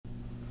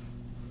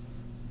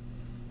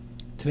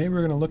Today we're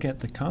going to look at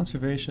the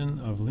conservation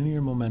of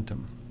linear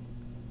momentum.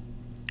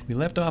 We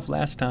left off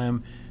last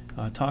time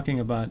talking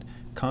about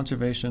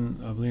conservation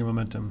of linear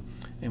momentum,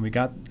 and we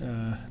got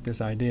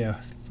this idea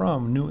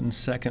from Newton's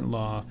second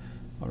law,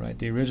 all right,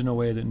 the original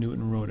way that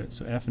Newton wrote it.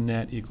 So F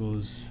net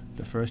equals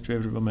the first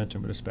derivative of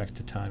momentum with respect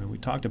to time, and we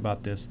talked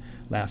about this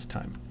last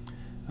time.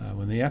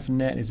 When the F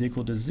net is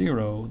equal to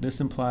 0,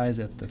 this implies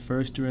that the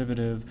first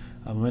derivative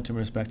of momentum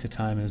with respect to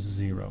time is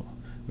 0,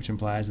 which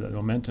implies that the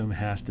momentum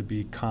has to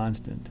be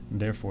constant, and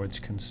therefore it's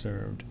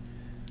conserved.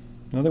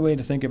 Another way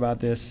to think about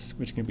this,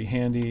 which can be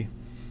handy,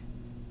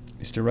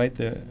 is to write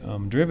the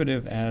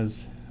derivative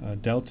as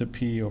delta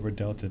p over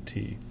delta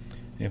t.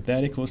 And if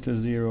that equals to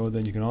 0,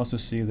 then you can also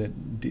see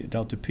that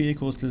delta p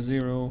equals to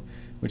 0,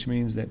 which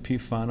means that p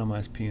final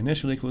minus p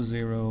initial equals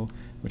 0,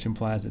 which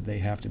implies that they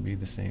have to be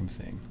the same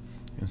thing.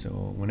 And so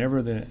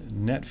whenever the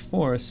net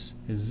force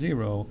is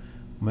 0,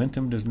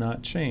 momentum does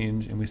not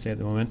change, and we say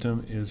the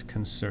momentum is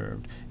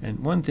conserved. And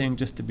one thing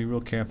just to be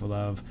real careful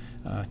of,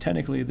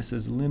 technically this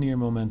is linear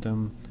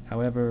momentum.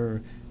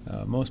 However,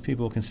 most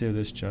people consider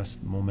this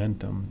just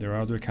momentum. There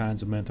are other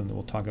kinds of momentum that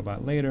we'll talk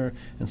about later,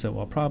 and so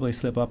I'll probably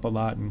slip up a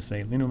lot and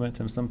say linear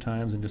momentum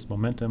sometimes and just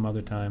momentum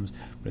other times,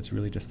 but it's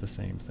really just the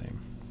same thing.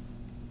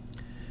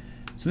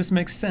 So this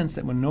makes sense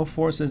that when no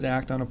forces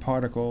act on a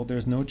particle,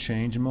 there's no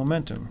change in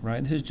momentum,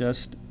 right? This is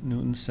just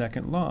Newton's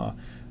second law.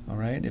 All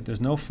right, if there's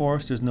no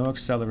force, there's no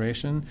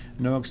acceleration,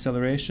 no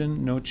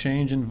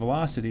change in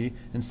velocity,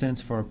 and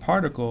since for a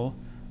particle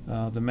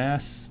the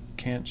mass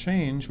can't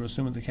change, we're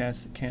assuming the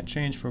mass can't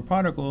change for a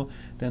particle,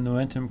 then the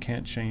momentum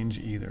can't change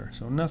either.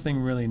 So nothing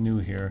really new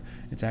here.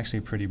 It's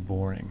actually pretty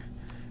boring.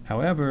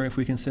 However, if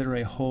we consider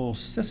a whole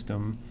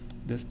system,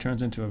 this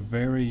turns into a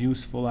very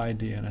useful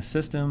idea, and a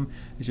system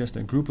is just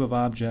a group of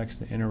objects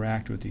that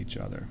interact with each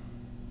other.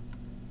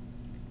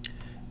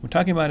 When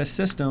talking about a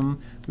system,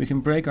 we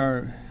can break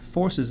our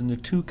forces into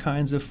two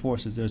kinds of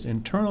forces. There's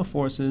internal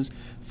forces,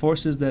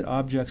 forces that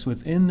objects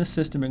within the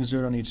system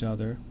exert on each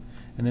other,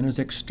 and then there's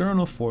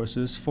external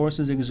forces,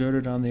 forces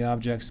exerted on the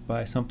objects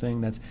by something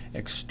that's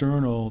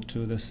external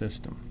to the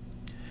system.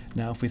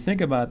 Now if we think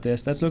about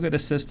this, let's look at a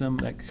system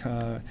like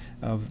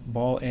of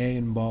ball A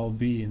and ball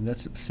B, and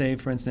let's say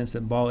for instance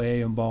that ball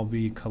A and ball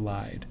B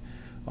collide.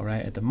 All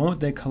right, at the moment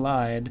they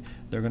collide,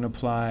 they're going to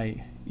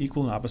apply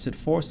equal and opposite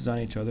forces on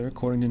each other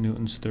according to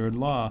Newton's third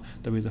law.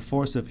 There'll be the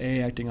force of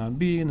A acting on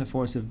B and the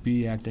force of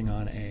B acting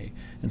on A.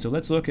 And so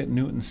let's look at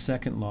Newton's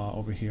second law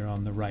over here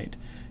on the right.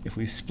 If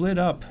we split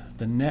up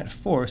the net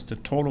force, the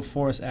total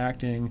force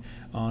acting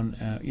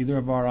on either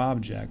of our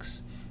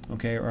objects,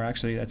 okay, or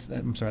actually let's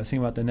think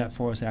about the net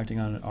force acting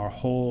on our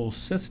whole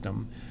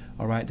system,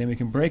 all right, then we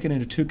can break it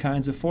into two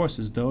kinds of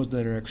forces, those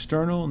that are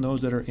external and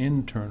those that are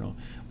internal.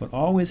 What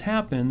always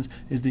happens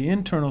is the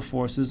internal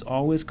forces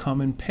always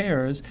come in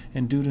pairs,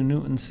 and due to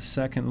Newton's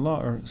second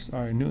law,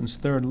 Newton's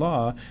third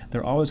law,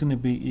 they're always going to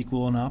be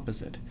equal and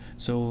opposite.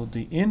 So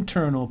the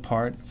internal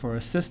part for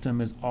a system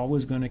is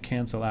always going to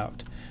cancel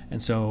out.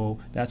 And so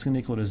that's going to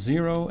equal to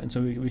 0, and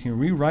so we can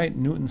rewrite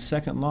Newton's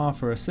second law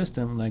for a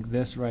system like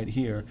this right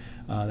here,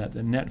 that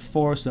the net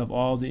force of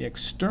all the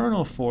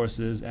external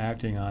forces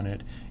acting on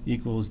it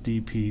equals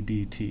dp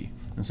dt.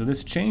 And so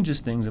this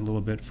changes things a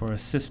little bit for a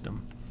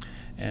system.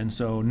 And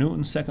so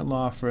Newton's second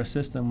law for a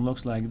system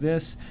looks like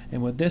this,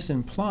 and what this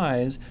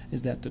implies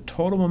is that the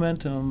total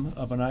momentum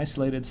of an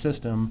isolated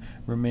system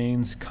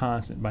remains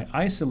constant. By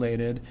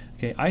isolated,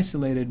 okay,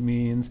 isolated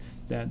means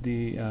that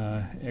the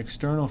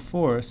external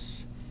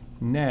force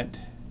net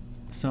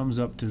sums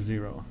up to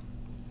 0.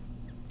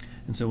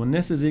 And so when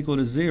this is equal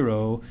to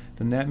 0,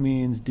 then that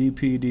means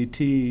dp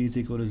dt is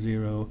equal to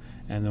 0,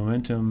 and the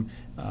momentum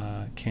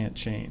can't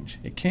change.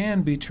 It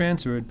can be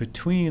transferred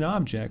between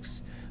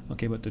objects,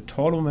 okay, but the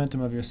total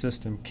momentum of your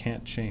system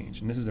can't change.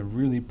 And this is a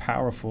really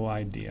powerful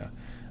idea.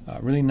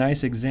 A really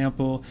nice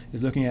example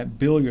is looking at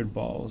billiard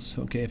balls.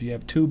 Okay, if you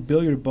have two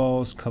billiard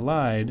balls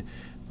collide,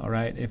 all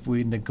right, if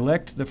we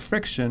neglect the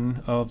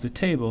friction of the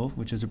table,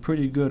 which is a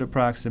pretty good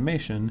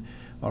approximation,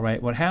 all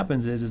right, what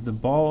happens is the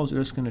balls are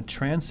just going to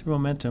transfer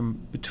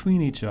momentum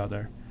between each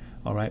other,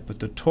 all right, but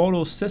the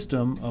total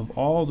system of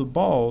all the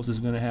balls is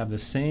going to have the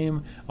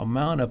same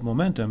amount of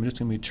momentum. It's just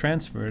going to be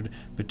transferred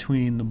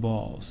between the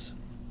balls.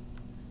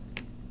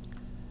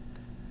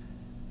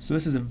 So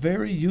this is a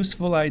very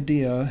useful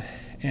idea,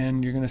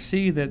 and you're going to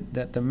see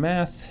that the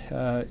math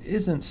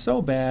isn't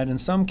so bad in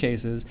some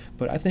cases,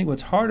 but I think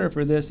what's harder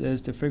for this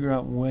is to figure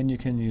out when you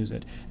can use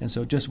it. And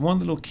so just one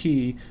little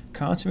key,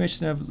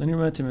 conservation of linear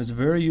momentum is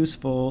very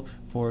useful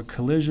for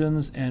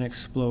collisions and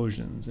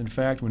explosions. In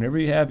fact, whenever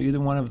you have either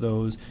one of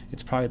those,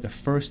 it's probably the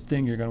first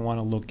thing you're going to want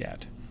to look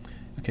at.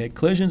 Okay,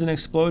 collisions and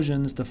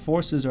explosions, the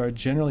forces are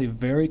generally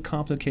very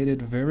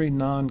complicated, very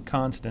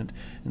non-constant,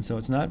 and so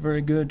it's not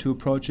very good to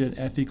approach it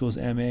F equals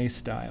ma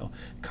style.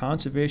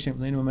 Conservation of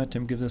linear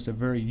momentum gives us a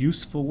very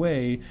useful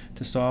way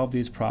to solve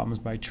these problems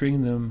by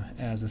treating them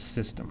as a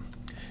system.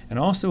 And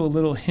also a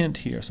little hint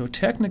here. So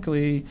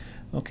technically,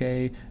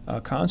 okay,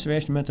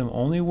 conservation of momentum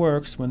only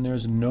works when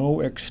there's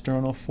no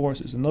external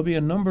forces. And there'll be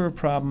a number of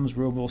problems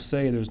where we'll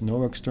say there's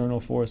no external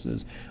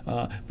forces.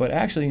 But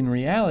actually, in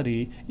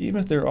reality, even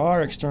if there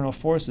are external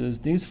forces,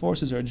 these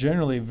forces are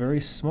generally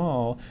very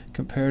small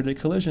compared to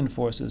collision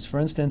forces. For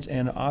instance,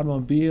 an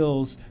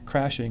automobile's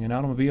crashing, an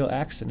automobile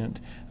accident,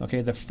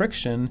 okay, the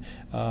friction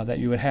that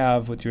you would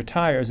have with your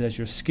tires as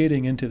you're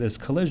skidding into this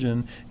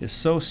collision is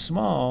so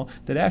small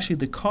that actually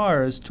the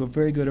cars, to a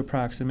very good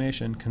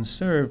approximation,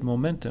 conserve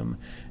momentum.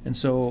 And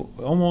so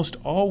almost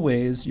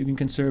always you can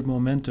conserve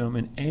momentum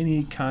in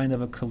any kind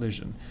of a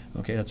collision.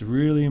 Okay, that's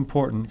really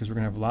important because we're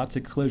going to have lots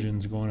of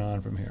collisions going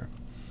on from here.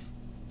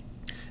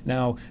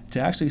 Now,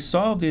 to actually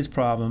solve these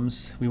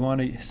problems, we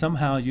want to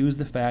somehow use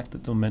the fact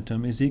that the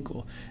momentum is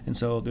equal. And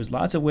so there's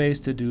lots of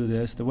ways to do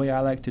this. The way I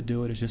like to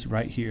do it is just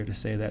right here to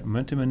say that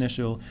momentum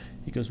initial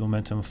equals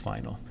momentum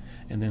final.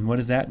 And then what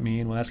does that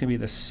mean? Well, that's going to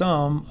be the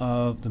sum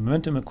of the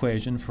momentum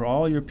equation for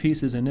all your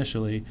pieces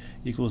initially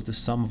equals the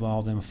sum of all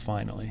of them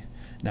finally.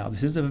 Now,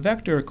 this is a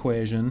vector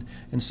equation,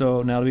 and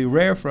so now it'll be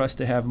rare for us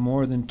to have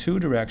more than two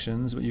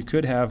directions, but you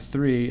could have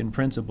three in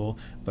principle,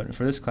 but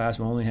for this class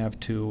we'll only have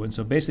two. And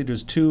so basically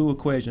there's two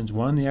equations,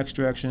 one in the x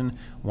direction,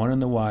 one in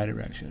the y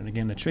direction. And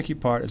again, the tricky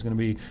part is going to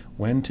be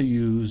when to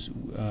use,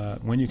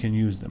 when you can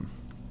use them.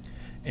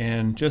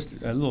 And just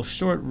a little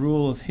short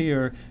rule of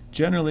here,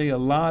 generally a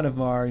lot of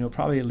our,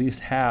 probably at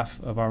least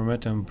half of our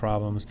momentum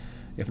problems,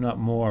 if not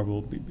more,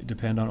 will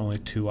depend on only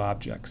two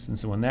objects. And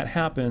so when that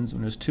happens,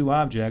 when there's two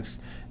objects,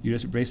 you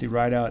just basically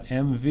write out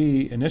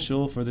mv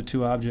initial for the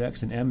two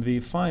objects and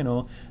mv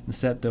final and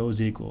set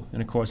those equal.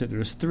 And of course, if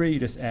there's three, you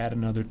just add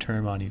another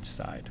term on each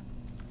side.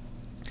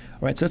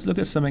 All right, so let's look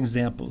at some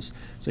examples.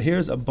 So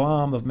here's a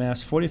bomb of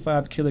mass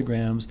 45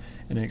 kilograms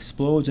and it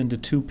explodes into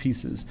two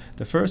pieces.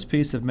 The first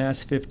piece of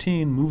mass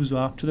 15 moves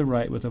off to the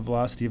right with a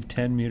velocity of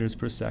 10 meters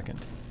per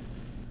second.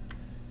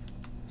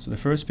 So the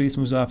first piece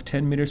moves off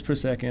 10 meters per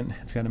second.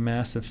 It's got a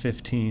mass of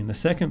 15. The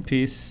second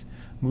piece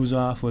moves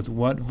off with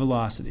what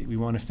velocity? We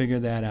want to figure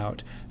that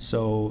out.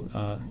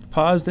 So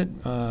pause it,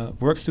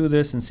 work through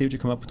this, and see what you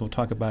come up with. We'll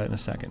talk about it in a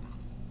second.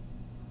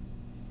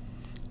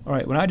 All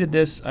right, when I did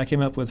this, I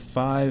came up with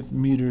 5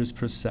 meters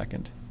per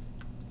second.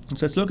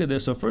 So let's look at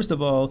this. So first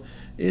of all,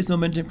 is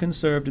momentum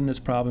conserved in this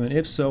problem? And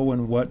if so,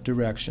 in what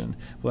direction?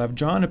 Well, I've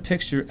drawn a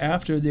picture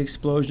after the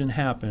explosion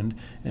happened.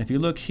 And if you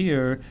look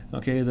here,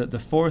 okay, the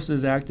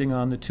forces acting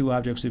on the two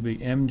objects would be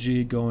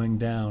mg going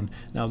down.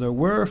 Now, there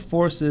were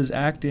forces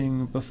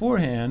acting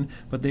beforehand,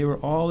 but they were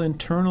all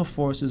internal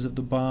forces of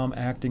the bomb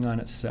acting on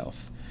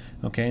itself.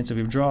 Okay, and so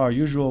if we draw our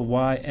usual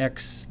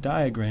y-x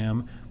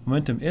diagram,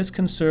 momentum is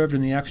conserved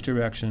in the x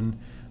direction.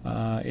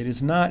 It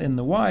is not in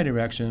the y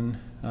direction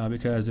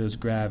because there's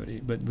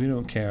gravity, but we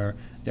don't care.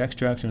 The x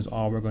direction is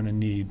all we're going to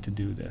need to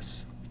do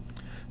this.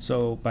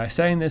 So by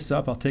setting this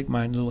up, I'll take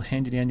my little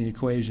handy-dandy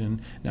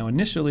equation. Now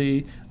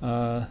initially,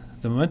 the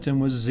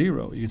momentum was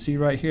 0. You can see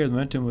right here the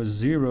momentum was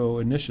 0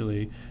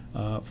 initially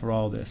for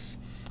all this.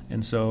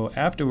 And so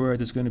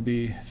afterwards, it's going to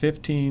be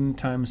 15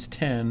 times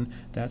 10.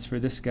 That's for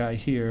this guy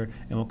here.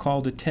 And we'll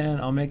call the 10.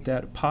 I'll make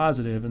that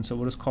positive. And so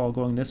we'll just call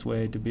going this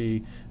way to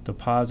be the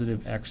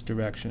positive x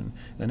direction.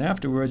 Then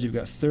afterwards, you've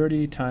got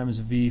 30 times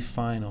v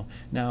final.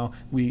 Now,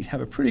 we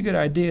have a pretty good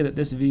idea that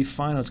this v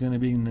final is going to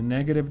be in the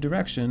negative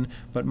direction.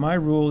 But my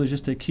rule is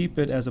just to keep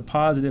it as a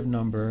positive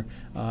number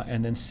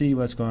and then see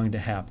what's going to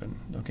happen.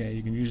 Okay,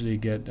 you can usually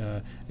get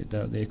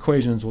the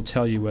equations will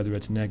tell you whether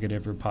it's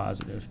negative or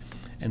positive.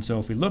 And so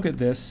if we look at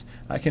this,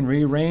 I can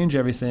rearrange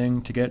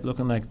everything to get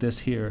looking like this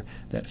here,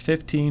 that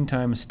 15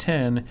 times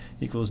 10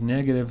 equals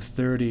negative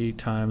 30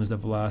 times the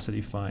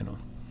velocity final.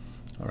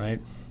 All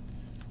right.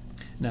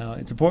 Now,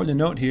 it's important to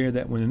note here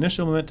that when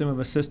initial momentum of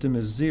a system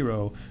is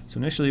 0, so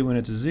initially when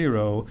it's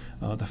 0,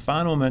 the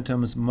final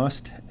momentums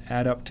must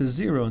add up to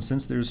 0. And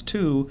since there's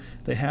 2,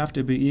 they have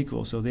to be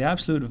equal. So the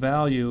absolute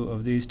value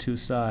of these two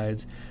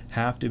sides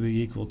have to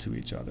be equal to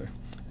each other.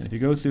 And if you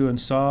go through and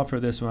solve for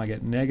this one, I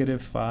get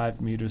negative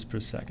 5 meters per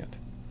second.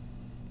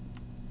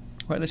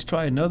 All right, let's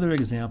try another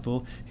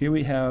example. Here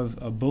we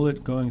have a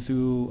bullet going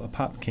through a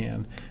pop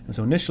can. And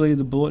so initially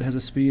the bullet has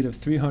a speed of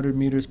 300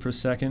 meters per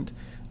second.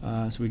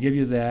 So we give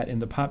you that,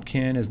 and the pop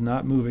can is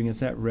not moving,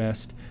 it's at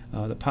rest.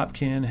 The pop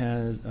can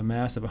has a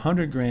mass of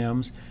 100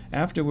 grams.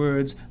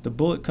 Afterwards, the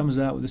bullet comes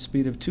out with a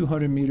speed of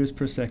 200 meters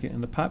per second,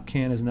 and the pop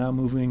can is now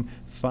moving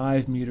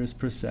 5 meters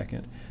per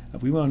second.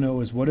 What we want to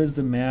know is what is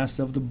the mass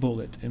of the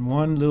bullet. And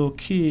one little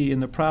key in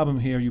the problem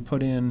here, you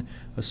put in,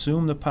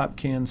 assume the pop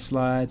can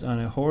slides on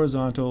a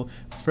horizontal,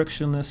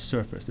 frictionless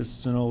surface. This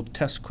is an old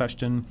test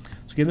question.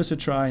 So give this a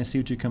try and see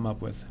what you come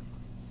up with.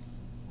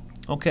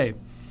 Okay.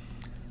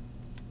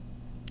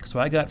 So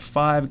I got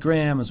 5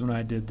 grams when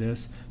I did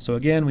this. So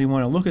again, we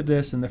want to look at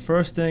this, and the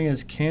first thing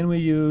is, can we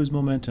use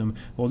momentum?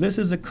 Well, this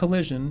is a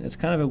collision. It's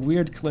kind of a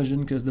weird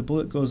collision because the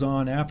bullet goes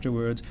on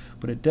afterwards,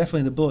 but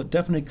the bullet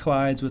definitely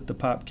collides with the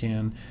pop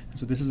can. And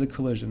so this is a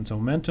collision. So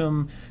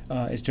momentum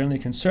is generally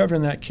conserved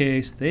in that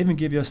case. They even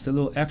give us the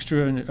little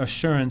extra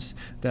assurance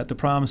that the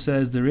problem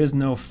says there is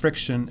no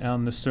friction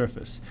on the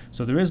surface.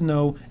 So there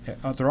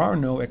are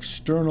no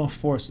external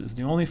forces.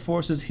 The only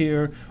forces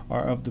here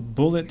are of the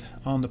bullet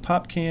on the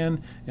pop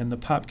can and the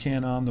pop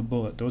can on the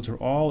bullet. Those are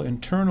all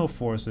internal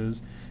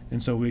forces,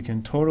 and so we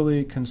can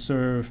totally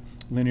conserve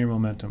linear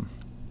momentum.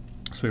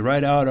 So we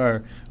write out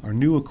our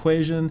new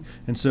equation,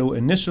 and so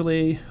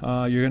initially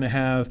you're going to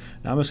have,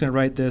 now I'm just going to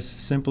write this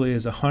simply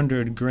as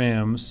 100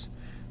 grams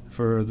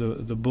for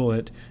the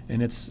bullet,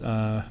 and its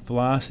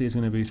velocity is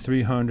going to be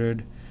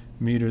 300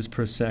 meters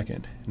per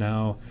second.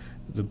 Now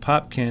the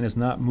pop can is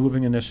not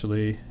moving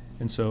initially,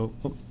 and so,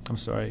 I'm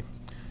sorry,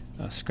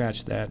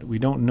 scratch that. We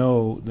don't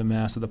know the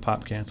mass of the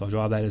pop can, so I'll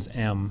draw that as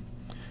m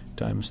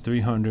times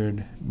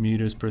 300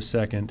 meters per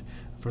second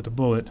for the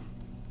bullet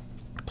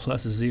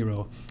plus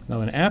 0. Now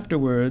then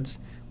afterwards,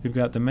 we've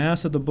got the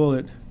mass of the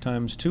bullet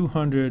times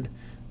 200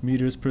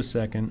 meters per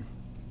second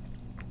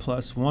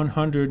plus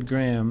 100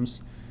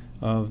 grams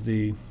of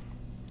the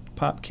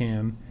pop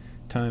can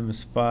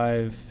times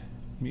 5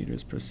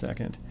 meters per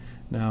second.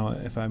 Now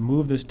if I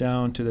move this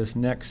down to this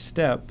next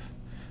step,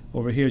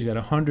 over here you got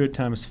 100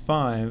 times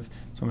 5,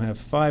 so I'm going to have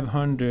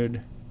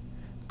 500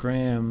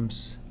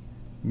 grams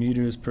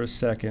meters per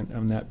second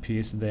on that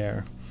piece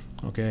there.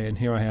 Okay, and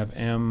here I have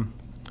m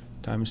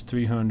times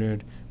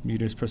 300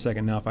 meters per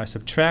second. Now if I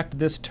subtract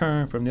this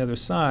term from the other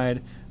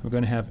side, I'm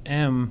going to have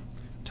m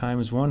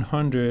times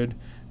 100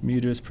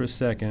 meters per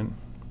second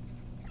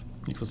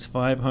equals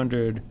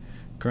 500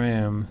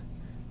 gram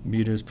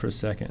meters per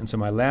second. And so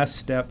my last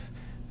step,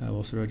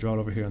 we'll sort of draw it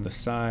over here on the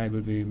side,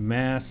 would be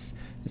mass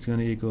is going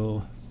to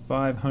equal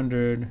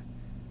 500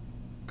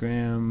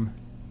 gram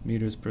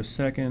meters per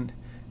second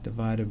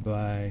divided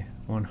by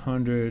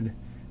 100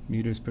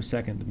 meters per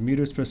second. The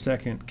meters per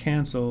second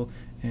cancel,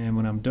 and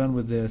when I'm done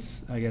with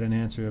this, I get an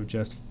answer of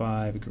just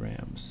 5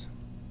 grams.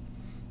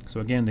 So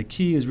again, the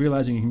key is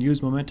realizing you can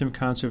use momentum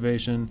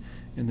conservation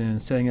and then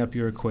setting up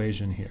your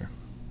equation here.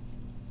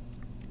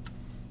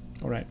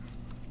 All right.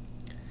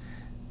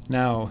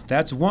 Now,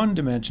 that's one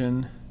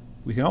dimension.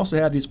 We can also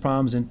have these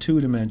problems in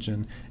 2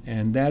 dimension,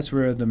 and that's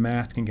where the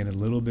math can get a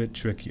little bit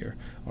trickier.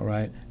 All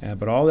right,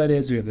 but all that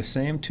is, we have the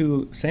same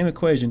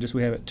equation, just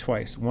we have it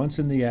twice, once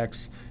in the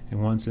x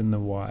and once in the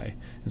y.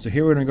 And so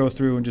here we're going to go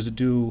through and just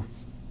do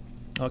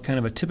kind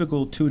of a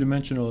typical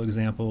 2-dimensional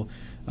example,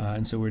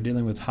 and so we're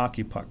dealing with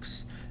hockey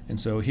pucks. And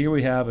so here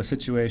we have a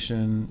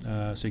situation,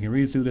 so you can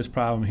read through this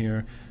problem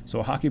here.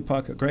 So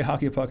a gray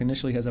hockey puck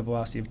initially has a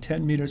velocity of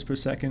 10 meters per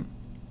second.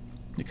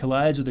 It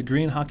collides with a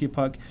green hockey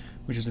puck,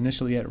 which is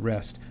initially at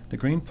rest. The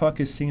green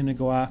puck is seen to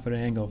go off at an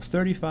angle of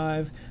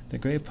 35. The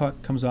gray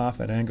puck comes off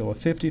at an angle of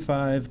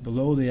 55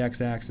 below the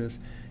x-axis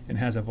and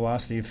has a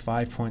velocity of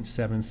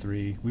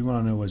 5.73. We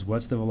want to know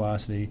what's the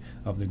velocity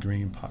of the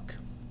green puck.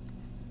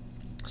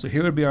 So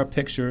here would be our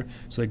picture.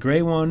 So the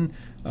gray one,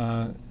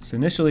 so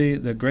initially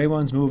the gray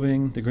one's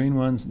moving, the green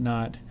one's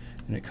not,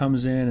 and it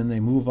comes in and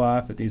they move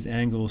off at these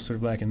angles, sort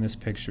of like in this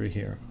picture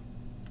here.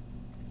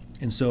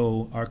 And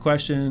so our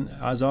question,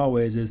 as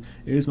always,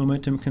 is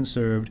momentum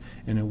conserved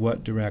and in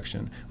what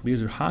direction?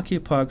 These are hockey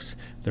pucks.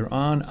 They're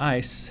on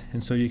ice,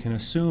 and so you can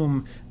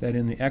assume that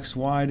in the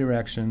xy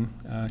direction,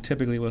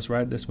 typically let's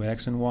write it this way,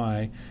 x and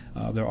y,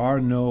 there are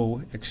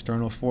no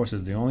external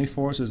forces. The only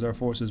forces are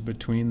forces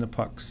between the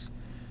pucks.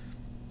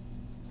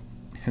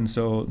 And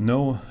so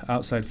no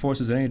outside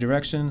forces in any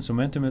direction, so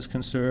momentum is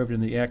conserved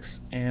in the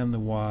x and the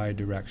y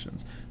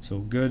directions. So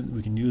good,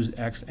 we can use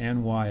x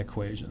and y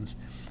equations.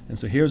 And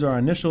so here's our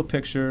initial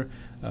picture,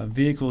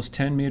 v equals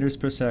 10 meters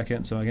per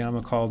second, so again I'm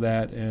going to call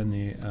that in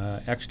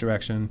the x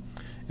direction,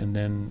 and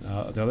then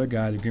the other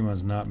guy, the green one,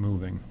 is not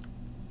moving.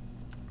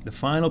 The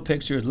final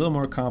picture is a little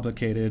more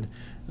complicated.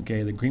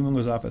 Okay, the green one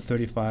goes off at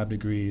 35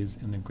 degrees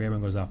and the gray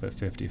one goes off at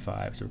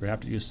 55. So we're going to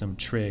have to use some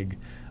trig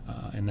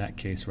in that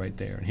case right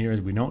there. And here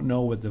is, we don't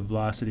know what the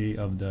velocity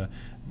of the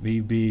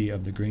VB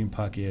of the green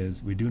puck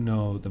is. We do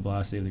know the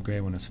velocity of the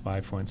gray one is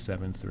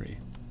 5.73.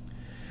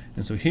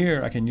 And so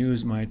here I can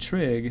use my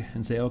trig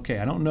and say, okay,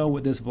 I don't know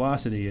what this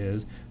velocity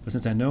is, but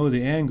since I know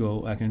the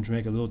angle, I can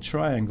make a little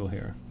triangle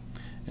here.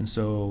 And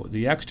so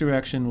the x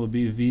direction will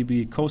be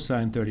VB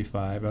cosine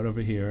 35 right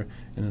over here,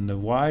 and then the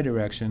y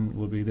direction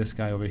will be this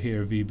guy over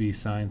here, VB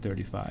sine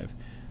 35.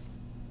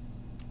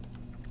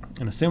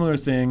 And a similar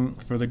thing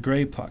for the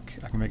gray puck.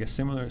 I can make a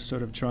similar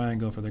sort of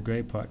triangle for the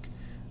gray puck,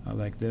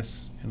 like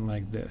this and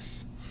like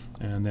this.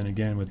 And then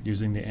again with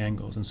using the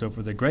angles. And so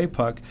for the gray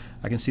puck,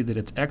 I can see that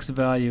its x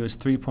value is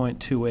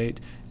 3.28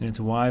 and its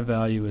y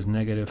value is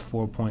negative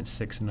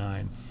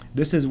 4.69.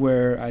 This is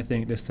where I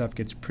think this stuff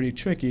gets pretty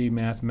tricky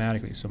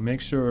mathematically. So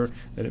make sure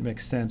that it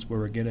makes sense where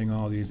we're getting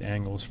all these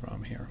angles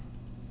from here.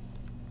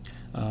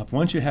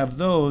 Once you have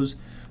those,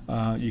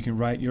 you can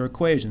write your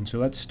equation. So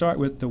let's start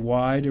with the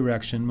y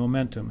direction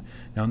momentum.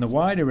 Now in the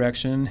y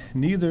direction,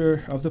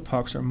 neither of the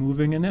pucks are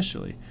moving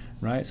initially,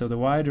 right? So the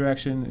y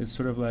direction is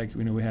sort of like,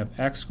 we have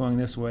x going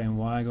this way and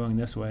y going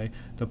this way.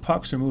 The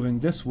pucks are moving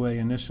this way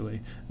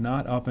initially,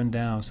 not up and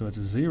down, so it's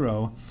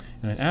 0.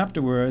 And then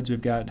afterwards,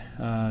 we've got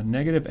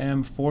negative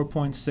m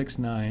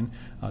 4.69.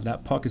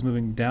 That puck is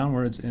moving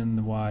downwards in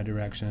the y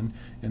direction.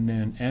 And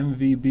then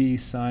mvb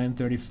sine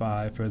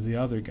 35 for the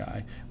other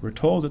guy. We're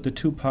told that the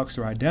two pucks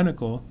are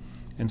identical,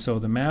 and so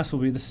the mass will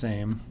be the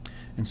same.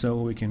 And so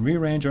we can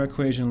rearrange our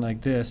equation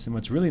like this, and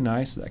what's really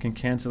nice is I can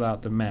cancel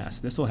out the mass.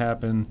 This will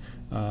happen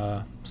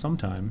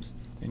sometimes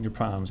in your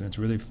problems, and it's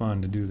really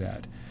fun to do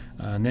that.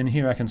 And then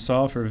here I can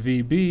solve for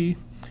VB.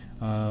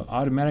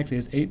 Automatically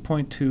is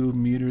 8.2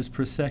 meters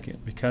per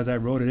second. Because I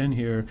wrote it in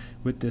here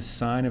with this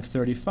sine of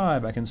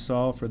 35, I can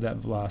solve for that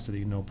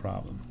velocity no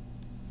problem.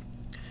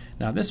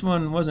 Now this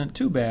one wasn't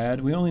too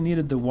bad. We only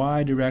needed the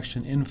y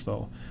direction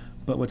info.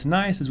 But what's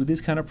nice is with these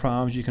kind of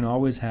problems, you can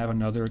always have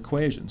another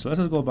equation. So let's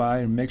just go by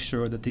and make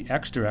sure that the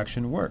x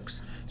direction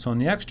works. So in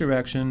the x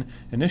direction,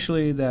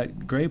 initially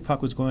that gray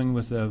puck was going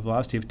with a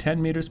velocity of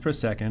 10 meters per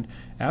second.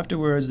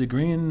 Afterwards, the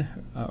gray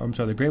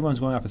one's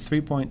going off at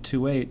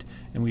 3.28,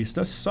 and we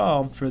just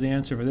solved for the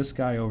answer for this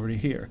guy over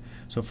here.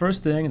 So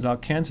first thing is I'll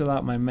cancel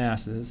out my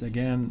masses.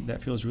 Again,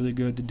 that feels really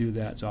good to do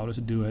that, so I'll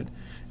just do it.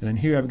 And then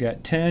here I've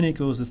got 10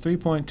 equals the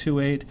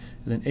 3.28, and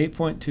then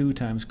 8.2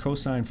 times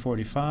cosine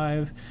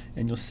 45,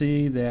 and you'll see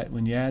that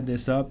when you add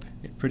this up,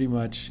 it pretty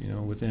much,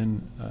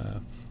 within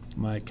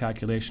my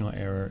calculational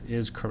error,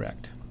 is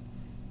correct.